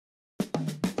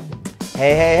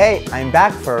Hey, I'm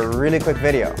back for a really quick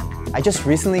video. I just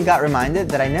recently got reminded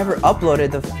that I never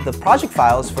uploaded the project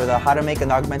files for the How to Make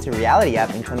an Augmented Reality app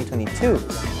in 2022.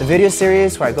 The video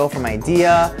series where I go from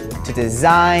idea to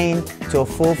design to a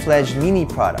full-fledged mini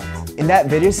product. In that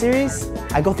video series,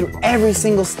 I go through every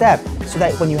single step so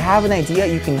that when you have an idea,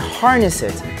 you can harness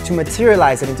it to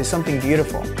materialize it into something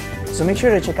beautiful. So make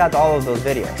sure to check out all of those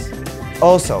videos.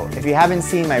 Also, if you haven't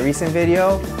seen my recent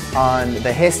video on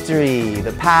the history,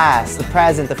 the past, the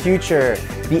present, the future,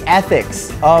 the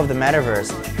ethics of the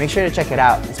Metaverse, make sure to check it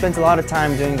out. It spends a lot of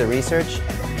time doing the research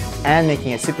and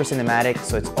making it super cinematic,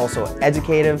 so it's also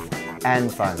educative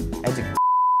and fun.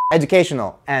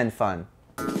 Educational and fun.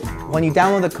 When you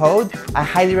download the code, I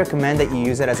highly recommend that you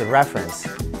use it as a reference.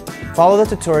 Follow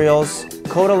the tutorials,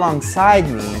 code alongside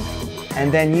me, and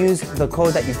then use the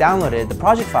code that you downloaded, the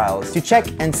project files, to check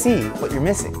and see what you're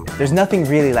missing. There's nothing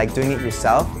really like doing it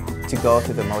yourself to go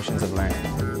through the motions of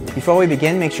learning. Before we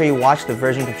begin, make sure you watch the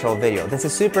version control video. This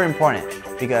is super important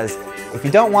because if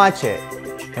you don't watch it,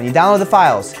 when you download the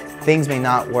files, things may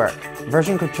not work.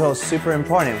 Version control is super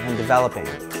important when developing,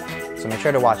 so make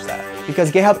sure to watch that.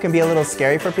 Because GitHub can be a little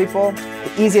scary for people,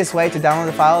 the easiest way to download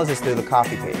the files is through the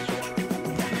Coffee page.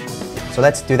 So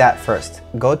let's do that first.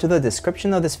 Go to the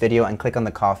description of this video and click on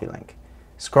the Coffee link.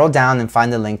 Scroll down and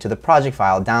find the link to the project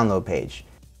file download page.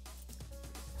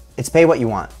 It's pay what you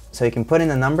want, so you can put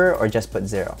in a number or just put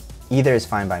 0. Either is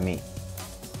fine by me.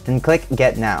 Then click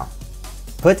Get Now.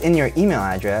 Put in your email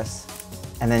address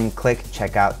and then click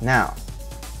Checkout Now.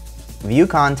 View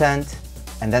content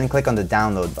and then click on the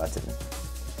download button.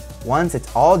 Once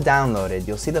it's all downloaded,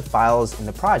 you'll see the files in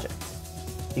the project.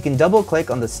 You can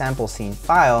double-click on the sample scene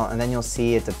file and then you'll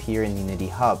see it appear in Unity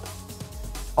Hub.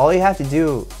 All you have to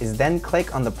do is then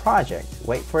click on the project,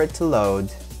 wait for it to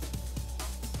load,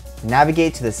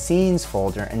 navigate to the Scenes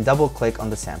folder and double-click on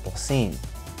the sample scene.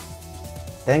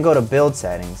 Then go to Build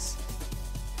Settings,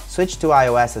 switch to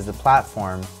iOS as the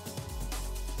platform.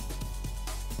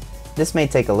 This may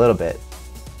take a little bit.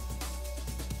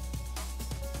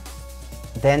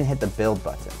 Then hit the Build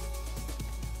button.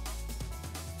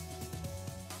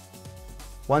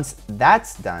 Once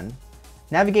that's done,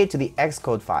 navigate to the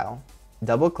Xcode file,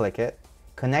 double-click it,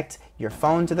 connect your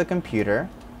phone to the computer,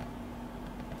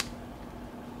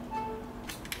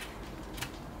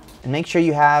 and make sure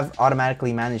you have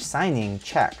automatically managed signing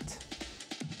checked.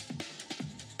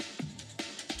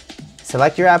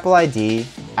 Select your Apple ID,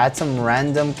 add some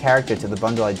random character to the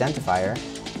bundle identifier,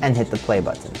 and hit the play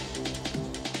button.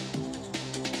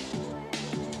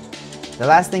 The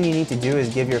last thing you need to do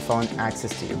is give your phone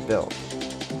access to your build.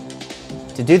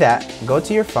 To do that, go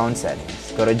to your phone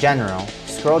settings, go to General,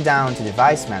 scroll down to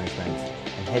Device Management,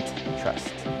 and hit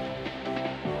Trust.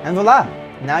 And voila!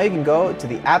 Now you can go to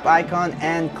the app icon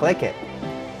and click it.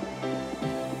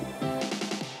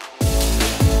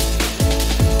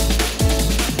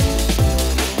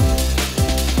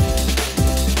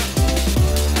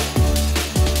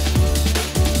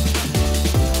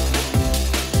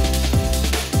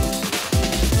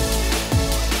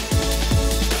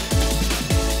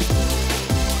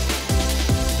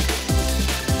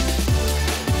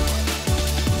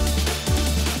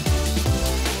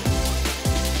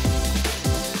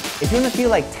 If you want to feel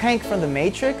like Tank from the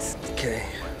Matrix... Okay,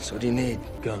 so what do you need?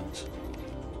 Guns.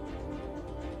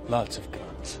 Lots of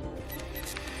guns.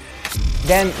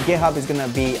 Then GitHub is going to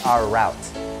be our route.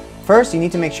 First, you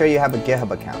need to make sure you have a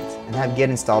GitHub account and have Git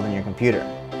installed on your computer.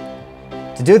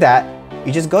 To do that,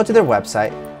 you just go to their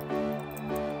website,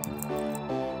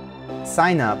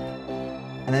 sign up,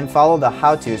 and then follow the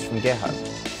how-tos from GitHub.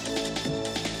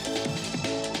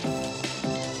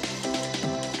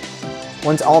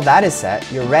 Once all that is set,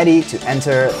 you're ready to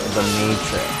enter the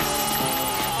Matrix.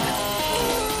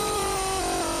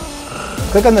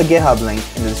 Click on the GitHub link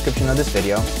in the description of this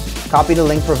video, copy the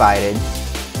link provided,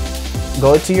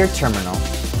 go to your terminal,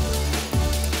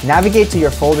 navigate to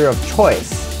your folder of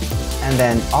choice, and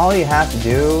then all you have to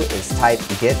do is type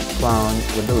git clone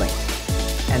with the link.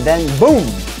 And then boom!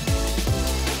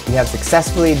 You have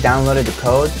successfully downloaded the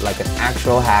code like an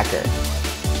actual hacker.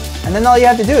 And then all you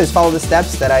have to do is follow the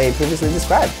steps that I previously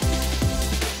described.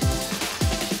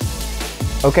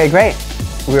 Okay, great.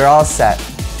 We're all set.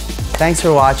 Thanks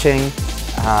for watching.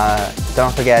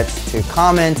 Don't forget to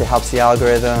comment, it helps the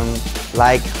algorithm.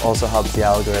 Like also helps the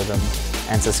algorithm.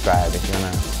 And subscribe if you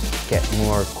want to get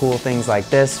more cool things like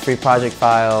this, free project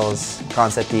files,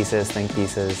 concept pieces, think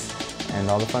pieces, and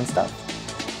all the fun stuff.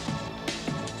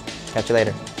 Catch you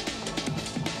later.